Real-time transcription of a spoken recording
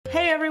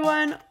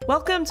everyone!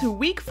 Welcome to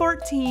week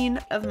 14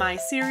 of my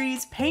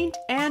series Paint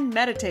and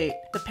Meditate,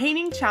 the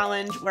painting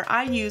challenge where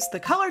I use the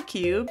color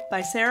cube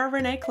by Sarah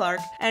Renee Clark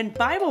and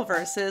Bible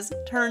verses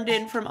turned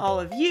in from all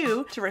of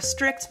you to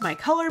restrict my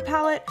color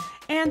palette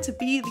and to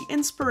be the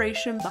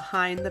inspiration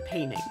behind the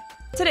painting.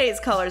 Today's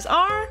colors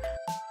are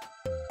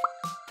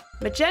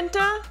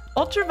magenta,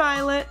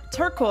 ultraviolet,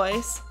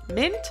 turquoise,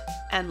 mint,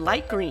 and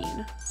light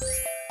green.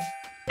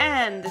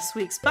 And this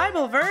week's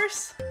Bible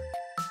verse,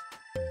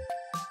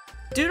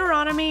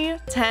 Deuteronomy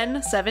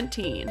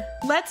 10:17.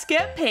 Let's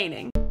get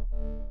painting.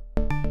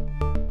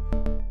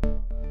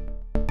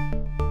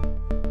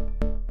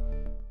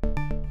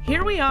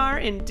 Here we are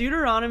in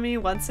Deuteronomy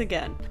once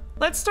again.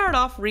 Let's start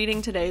off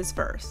reading today's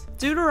verse.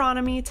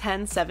 Deuteronomy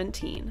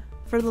 10:17.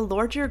 For the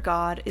Lord your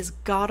God is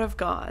God of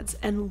gods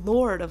and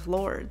Lord of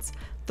lords,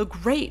 the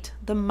great,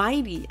 the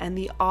mighty, and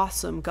the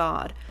awesome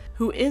God,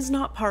 who is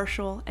not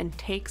partial and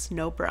takes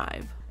no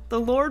bribe. The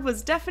Lord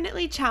was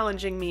definitely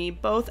challenging me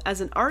both as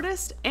an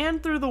artist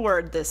and through the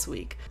word this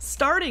week,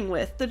 starting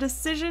with the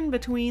decision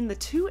between the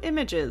two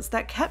images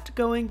that kept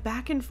going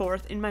back and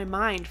forth in my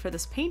mind for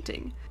this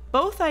painting.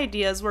 Both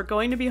ideas were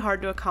going to be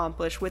hard to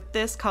accomplish with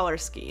this color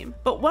scheme,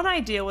 but one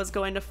idea was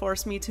going to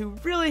force me to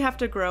really have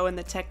to grow in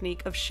the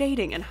technique of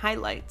shading and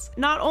highlights.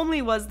 Not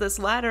only was this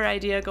latter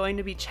idea going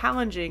to be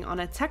challenging on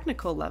a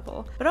technical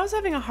level, but I was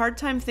having a hard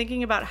time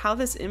thinking about how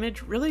this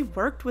image really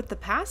worked with the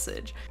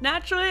passage.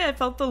 Naturally, I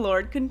felt the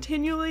Lord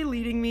continually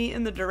leading me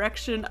in the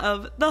direction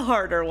of the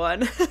harder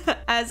one,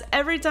 as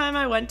every time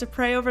I went to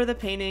pray over the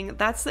painting,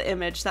 that's the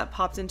image that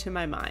popped into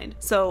my mind.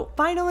 So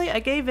finally, I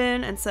gave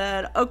in and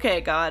said,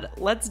 okay, God,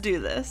 let's do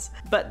this.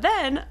 But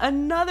then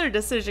another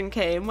decision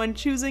came when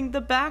choosing the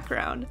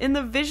background. In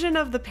the vision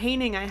of the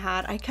painting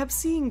I kept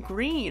seeing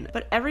green,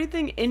 but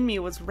everything in me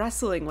was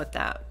wrestling with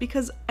that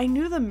because I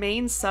knew the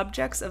main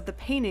subjects of the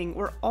painting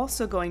were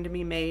also going to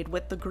be made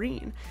with the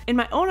green. In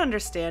my own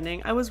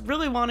understanding, I was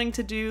really wanting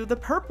to do the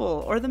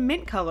purple or the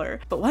mint color,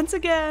 but once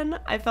again,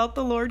 I felt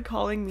the Lord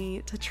calling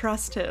me to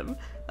trust Him.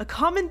 A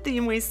common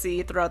theme we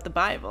see throughout the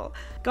Bible,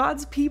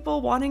 God's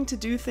people wanting to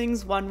do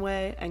things one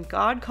way and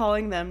God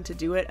calling them to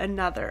do it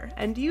another,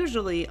 and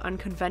usually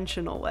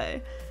unconventional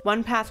way.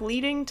 One path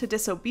leading to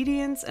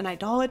disobedience and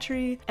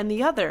idolatry, and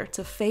the other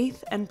to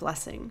faith and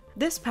blessing.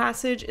 This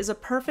passage is a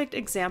perfect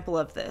example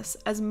of this,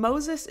 as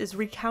Moses is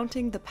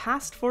recounting the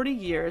past 40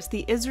 years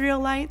the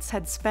Israelites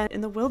had spent in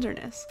the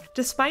wilderness.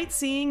 Despite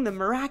seeing the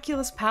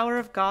miraculous power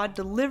of God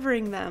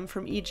delivering them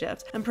from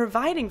Egypt and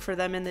providing for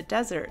them in the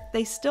desert,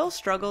 they still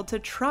struggled to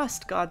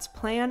trust God's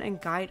plan and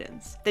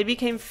guidance. They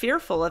became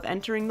fearful of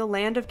entering the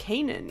land of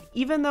Canaan,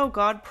 even though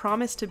God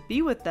promised to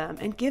be with them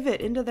and give it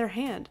into their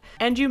hand.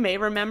 And you may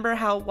remember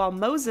how while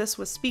Moses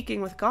was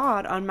speaking with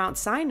God on Mount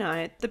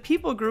Sinai, the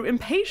people grew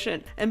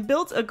impatient and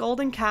built a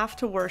golden calf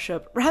to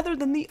worship rather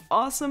than the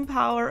awesome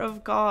power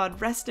of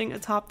God resting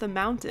atop the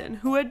mountain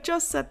who had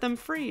just set them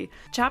free.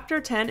 Chapter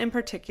 10 in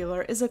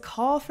particular is a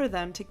call for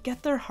them to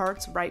get their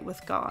hearts right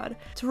with God,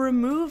 to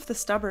remove the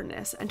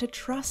stubbornness and to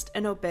trust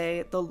and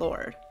obey the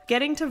Lord.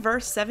 Getting to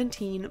verse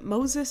 17,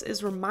 Moses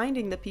is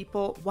reminding the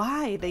people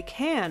why they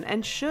can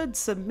and should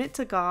submit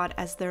to God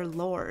as their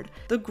Lord,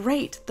 the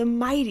great, the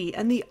mighty,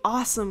 and the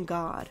awesome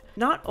God.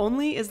 Not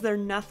only is there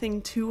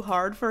nothing too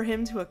hard for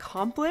Him to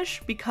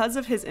accomplish because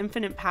of His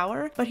infinite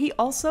power, but He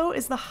also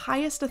is the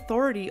highest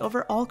authority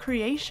over all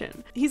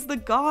creation. He's the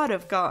God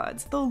of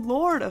gods, the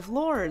Lord of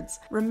lords.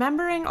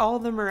 Remembering all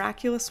the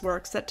miraculous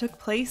works that took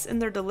place in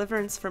their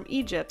deliverance from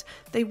Egypt,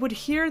 they would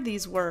hear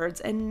these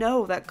words and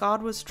know that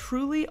God was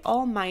truly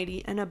almighty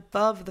and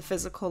above the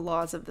physical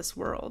laws of this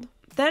world.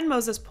 Then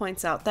Moses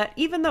points out that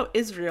even though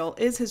Israel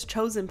is His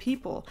chosen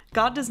people,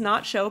 God does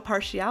not show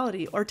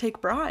partiality or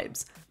take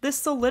bribes. This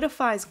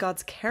solidifies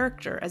God's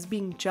character as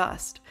being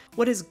just.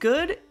 What is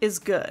good,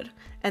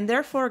 and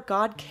therefore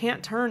God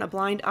can't turn a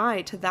blind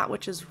eye to that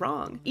which is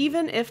wrong,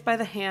 even if by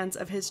the hands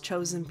of His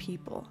chosen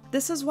people.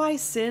 This is why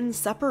sin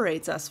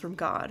separates us from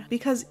God,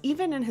 because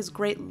even in His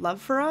great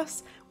love for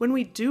us, when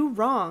we do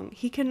wrong,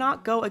 He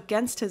cannot go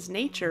against His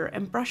nature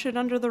and brush it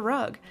under the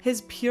rug.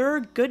 His pure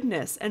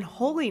goodness and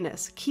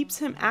holiness keeps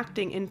Him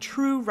acting in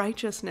true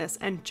righteousness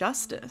and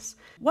justice.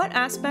 What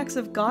aspects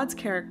of God's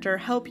character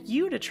help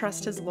you to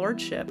trust His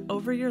Lordship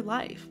over your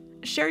life?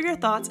 Share your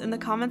thoughts in the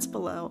comments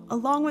below,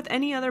 along with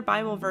any other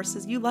Bible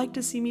verses you'd like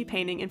to see me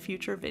painting in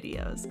future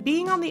videos.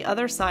 Being on the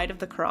other side of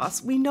the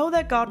cross, we know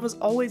that God was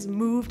always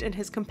moved in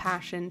His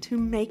compassion to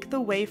make the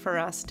way for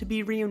us to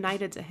be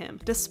reunited to Him,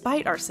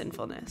 despite our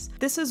sinfulness.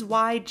 This is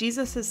why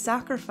Jesus'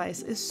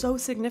 sacrifice is so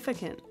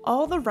significant.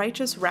 All the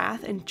righteous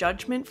wrath and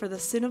judgment for the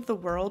sin of the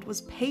world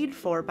was paid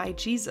for by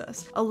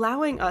Jesus,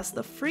 allowing us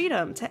the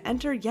freedom to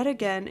enter yet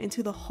again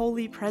into the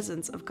holy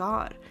presence of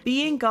God.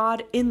 Being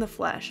God in the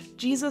flesh,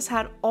 Jesus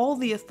had all all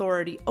the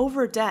authority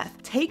over death,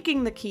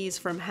 taking the keys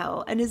from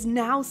hell, and is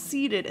now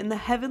seated in the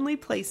heavenly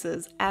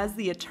places as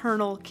the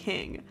eternal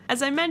king.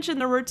 As I mentioned,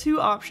 there were two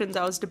options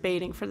I was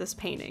debating for this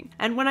painting,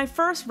 and when I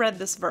first read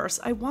this verse,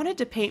 I wanted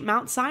to paint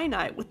Mount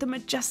Sinai with the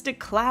majestic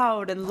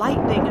cloud and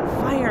lightning and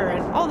fire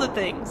and all the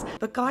things,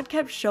 but God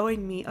kept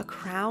showing me a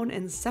crown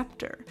and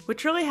scepter,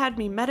 which really had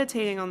me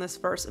meditating on this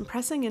verse and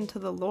pressing into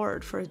the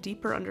Lord for a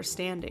deeper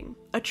understanding.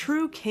 A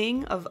true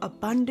king of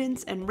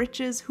abundance and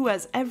riches who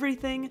has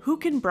everything, who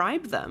can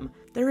bribe them?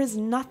 There is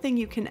nothing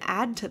you can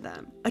add to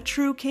them. A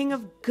true king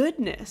of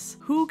goodness,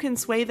 who can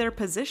sway their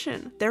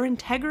position? Their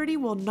integrity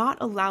will not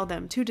allow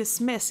them to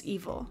dismiss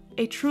evil.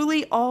 A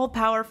truly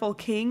all-powerful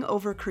king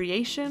over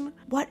creation?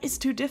 What is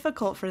too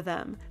difficult for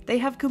them? They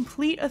have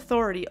complete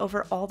authority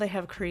over all they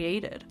have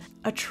created.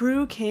 A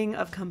true king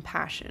of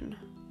compassion.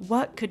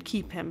 What could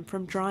keep him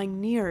from drawing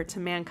near to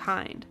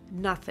mankind?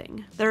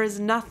 Nothing. There is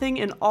nothing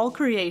in all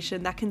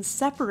creation that can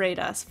separate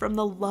us from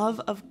the love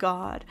of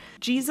God.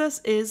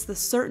 Jesus is the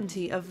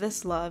certainty of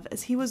this love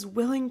as he was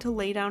willing to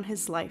lay down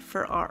his life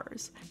for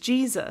ours.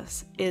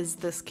 Jesus is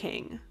this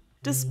king.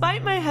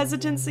 Despite my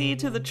hesitancy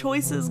to the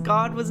choices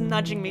God was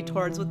nudging me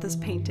towards with this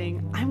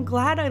painting, I'm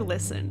glad I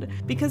listened,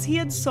 because he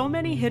had so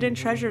many hidden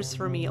treasures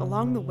for me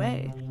along the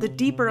way. The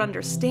deeper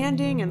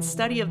understanding and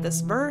study of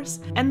this verse,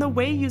 and the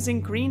way using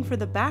green for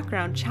the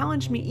background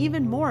challenged me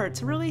even more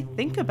to really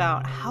think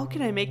about how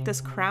can I make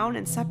this crown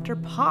and scepter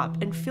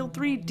pop and feel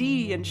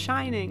 3D and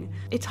shining.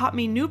 It taught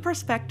me new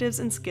perspectives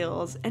and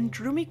skills and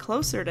drew me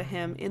closer to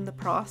him in the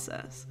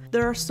process.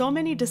 There are so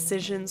many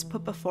decisions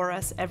put before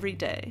us every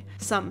day,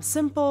 some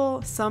simple,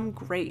 some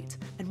great,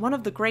 and one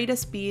of the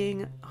greatest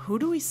being, who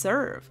do we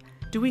serve?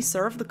 Do we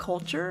serve the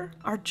culture?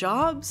 Our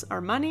jobs? Our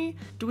money?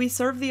 Do we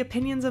serve the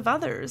opinions of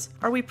others?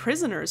 Are we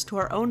prisoners to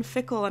our own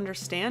fickle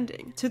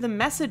understanding, to the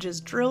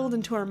messages drilled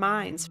into our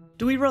minds?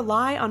 Do we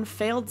rely on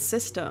failed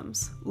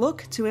systems,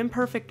 look to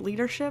imperfect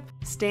leadership,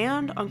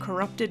 stand on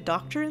corrupted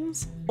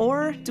doctrines?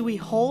 Or do we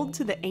hold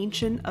to the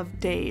Ancient of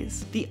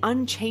Days, the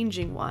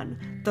unchanging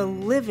one, the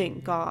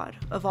living God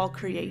of all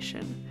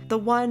creation, the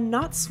one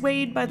not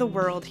swayed by the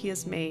world he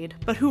has made,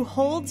 but who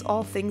holds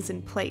all things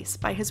in place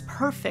by his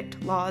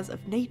perfect laws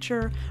of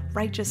nature,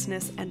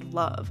 righteousness, and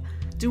love?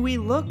 Do we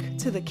look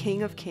to the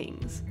King of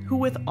Kings, who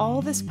with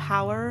all this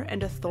power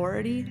and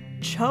authority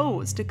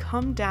chose to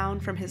come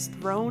down from his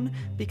throne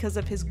because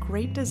of his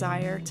great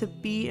desire to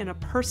be in a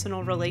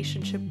personal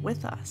relationship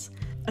with us?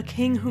 A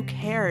king who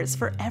cares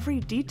for every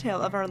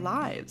detail of our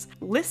lives,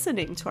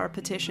 listening to our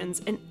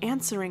petitions and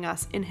answering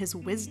us in his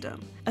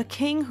wisdom. A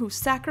king who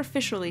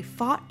sacrificially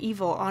fought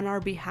evil on our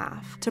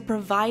behalf to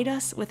provide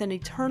us with an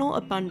eternal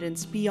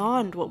abundance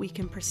beyond what we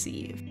can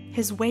perceive.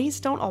 His ways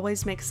don't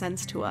always make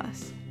sense to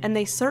us, and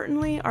they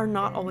certainly are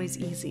not always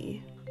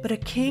easy. But a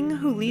king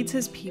who leads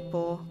his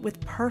people with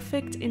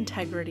perfect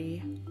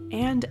integrity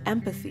and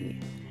empathy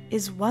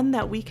is one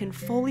that we can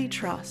fully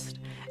trust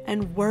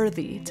and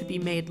worthy to be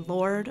made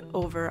Lord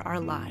over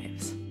our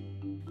lives.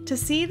 To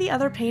see the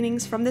other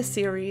paintings from this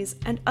series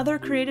and other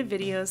creative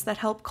videos that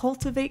help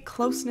cultivate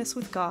closeness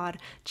with God,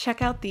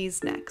 check out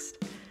these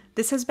next.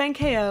 This has been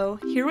KO,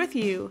 here with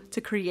you to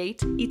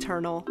create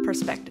eternal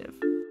perspective.